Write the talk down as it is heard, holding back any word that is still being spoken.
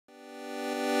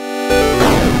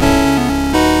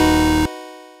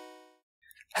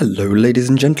Hello ladies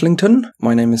and gentlemen,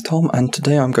 my name is Tom and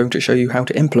today I'm going to show you how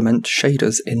to implement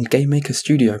shaders in GameMaker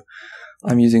Studio.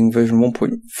 I'm using version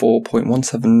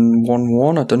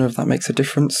 1.4.1711, I don't know if that makes a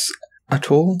difference at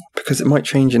all, because it might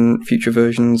change in future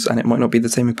versions and it might not be the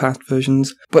same in past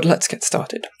versions, but let's get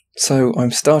started. So I'm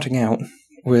starting out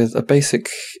with a basic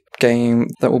game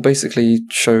that will basically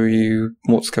show you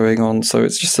what's going on, so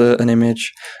it's just an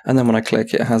image, and then when I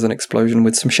click it has an explosion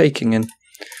with some shaking in.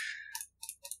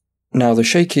 Now the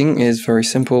shaking is very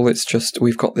simple, it's just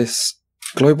we've got this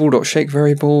global.shake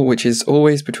variable which is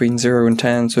always between 0 and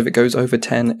 10, so if it goes over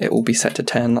 10 it will be set to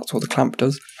 10, that's what the clamp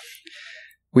does.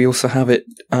 We also have it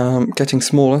getting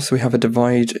smaller, so we have a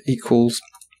divide equals,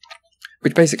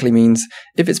 which basically means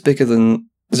if it's bigger than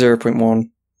 0.1,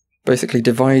 basically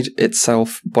divide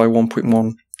itself by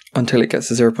 1.1 until it gets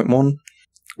to 0.1.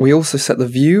 We also set the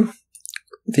view,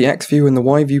 the X view and the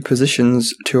Y view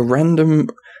positions to a random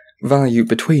value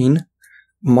between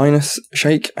minus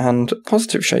shake and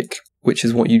positive shake, which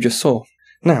is what you just saw.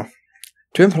 Now,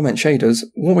 to implement shaders,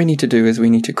 what we need to do is we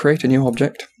need to create a new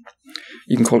object.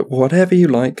 You can call it whatever you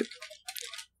like.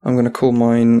 I'm going to call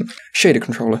mine shader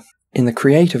controller. In the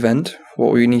create event,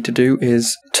 what we need to do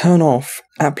is turn off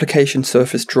application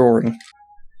surface drawing.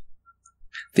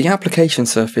 The application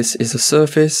surface is a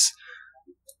surface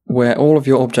where all of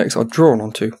your objects are drawn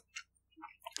onto.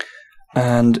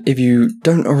 And if you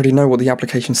don't already know what the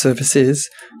application surface is,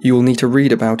 you will need to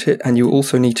read about it, and you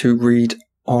also need to read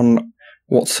on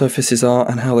what surfaces are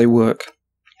and how they work.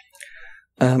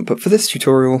 But for this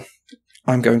tutorial,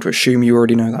 I'm going to assume you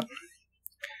already know that.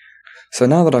 So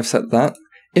now that I've set that,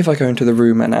 if I go into the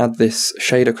room and add this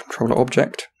shader controller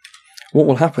object, what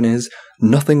will happen is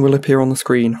nothing will appear on the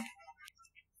screen.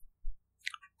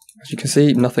 As you can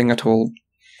see, nothing at all.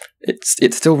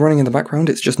 It's still running in the background,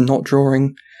 it's just not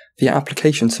drawing the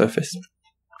application surface.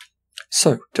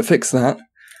 So, to fix that,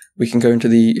 we can go into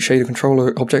the shader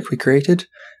controller object we created,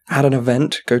 add an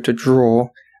event, go to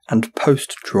draw, and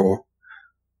post draw.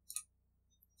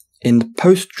 In the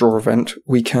post draw event,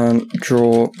 we can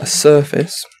draw a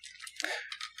surface,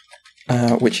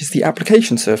 which is the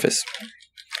application surface.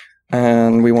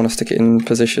 And we want to stick it in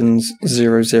positions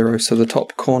 0, 0, so the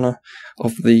top corner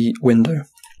of the window.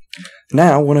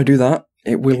 Now, when I do that,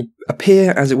 it will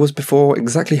appear as it was before,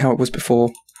 exactly how it was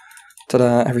before.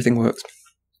 Ta-da, everything works.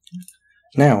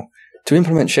 Now, to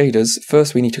implement shaders,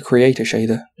 first we need to create a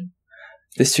shader.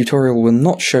 This tutorial will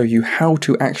not show you how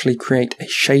to actually create a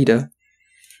shader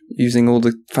using all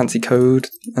the fancy code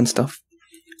and stuff.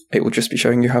 It will just be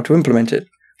showing you how to implement it.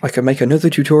 I can make another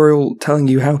tutorial telling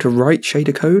you how to write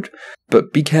shader code,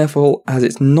 but be careful as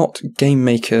it's not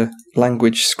GameMaker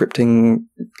language scripting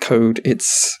code,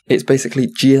 it's basically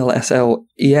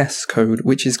GLSL-ES code,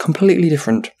 which is completely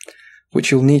different, which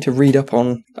you'll need to read up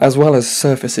on, as well as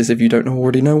surfaces if you don't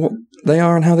already know what they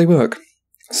are and how they work.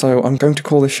 So I'm going to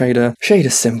call this shader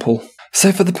Simple.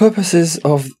 So for the purposes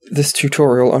of this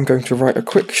tutorial, I'm going to write a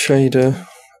quick shader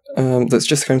that's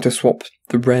just going to swap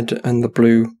the red and the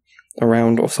blue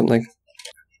around or something.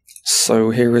 So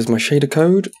here is my shader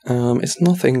code. It's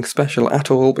nothing special at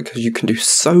all because you can do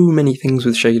so many things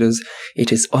with shaders,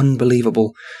 it is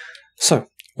unbelievable. So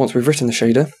once we've written the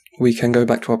shader, we can go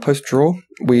back to our post draw.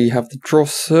 We have the draw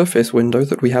surface window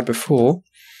that we had before,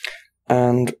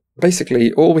 and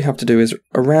basically all we have to do is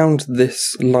around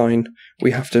this line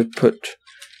we have to put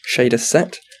shader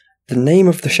set, the name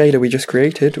of the shader we just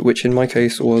created, which in my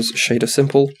case was shader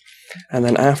simple, and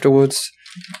then afterwards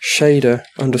shader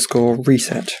underscore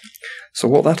reset. So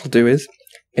what that'll do is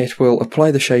it will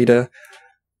apply the shader,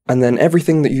 and then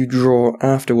everything that you draw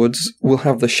afterwards will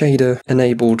have the shader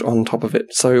enabled on top of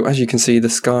it. So as you can see, the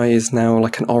sky is now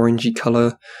like an orangey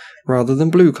colour rather than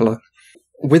blue colour.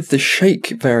 With the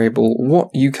shake variable, what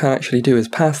you can actually do is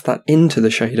pass that into the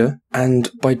shader, and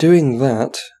by doing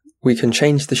that we can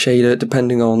change the shader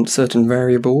depending on certain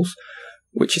variables,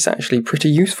 which is actually pretty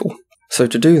useful. So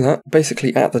to do that,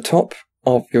 basically at the top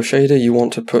of your shader you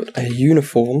want to put a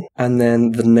uniform and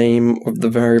then the name of the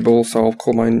variable, so I'll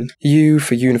call mine U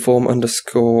for uniform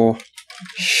underscore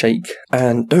shake,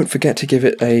 and don't forget to give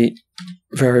it a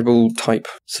variable type.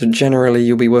 So generally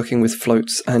you'll be working with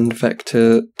floats and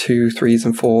vector 2, 3s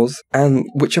and 4s, and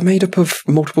which are made up of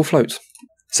multiple floats.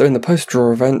 So in the post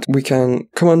draw event we can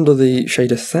come under the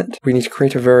shader set, we need to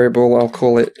create a variable, I'll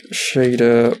call it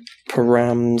shader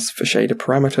params for shader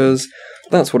parameters.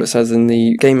 That's what it says in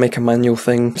the GameMaker manual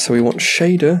thing. So we want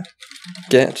shader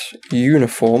get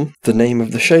uniform, the name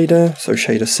of the shader, so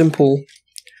shader simple.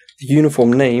 The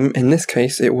uniform name, in this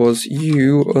case it was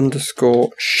U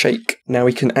underscore shake. Now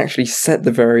we can actually set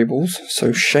the variables,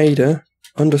 so shader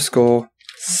underscore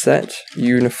set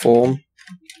uniform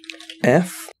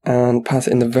f and pass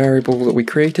in the variable that we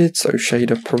created, so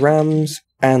shader params,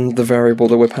 and the variable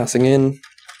that we're passing in,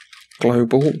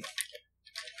 global.shake.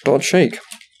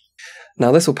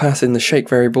 Now this will pass in the shake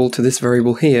variable to this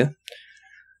variable here,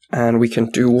 and we can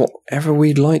do whatever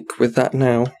we'd like with that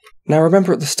now. Now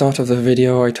remember at the start of the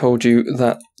video I told you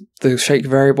that the shake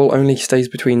variable only stays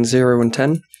between 0 and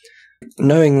 10.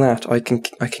 Knowing that, I can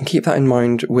keep that in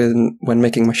mind when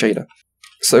making my shader.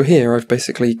 So here I've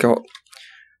basically got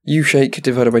ushake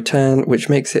divided by 10, which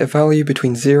makes it a value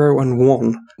between 0 and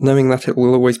 1, knowing that it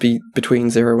will always be between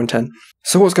 0 and 10.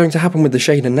 So what's going to happen with the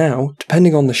shader now,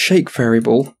 depending on the shake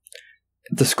variable,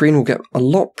 the screen will get a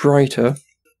lot brighter,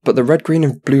 but the red, green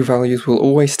and blue values will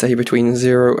always stay between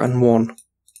 0 and 1.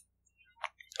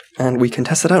 And we can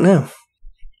test it out now.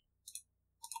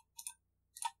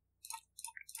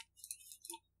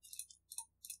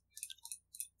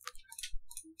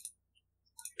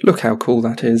 Look how cool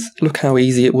that is. Look how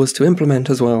easy it was to implement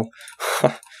as well.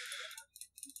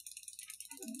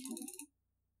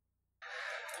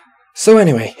 So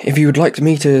anyway, if you would like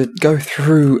me to go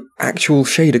through actual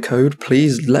shader code,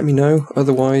 please let me know.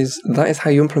 Otherwise, that is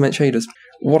how you implement shaders.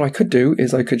 What I could do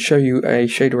is I could show you a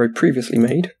shader I previously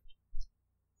made.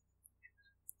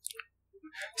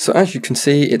 So as you can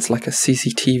see, it's like a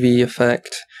CCTV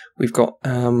effect. We've got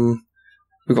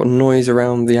noise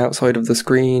around the outside of the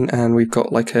screen, and we've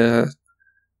got like a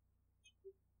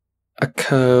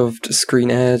curved screen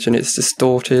edge, and it's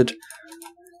distorted.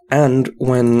 And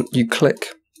when you click,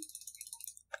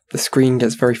 the screen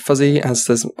gets very fuzzy as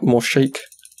there's more shake.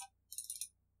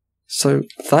 So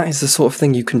that is the sort of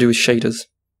thing you can do with shaders.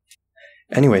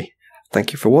 Anyway,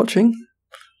 thank you for watching.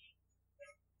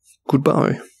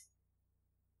 Goodbye.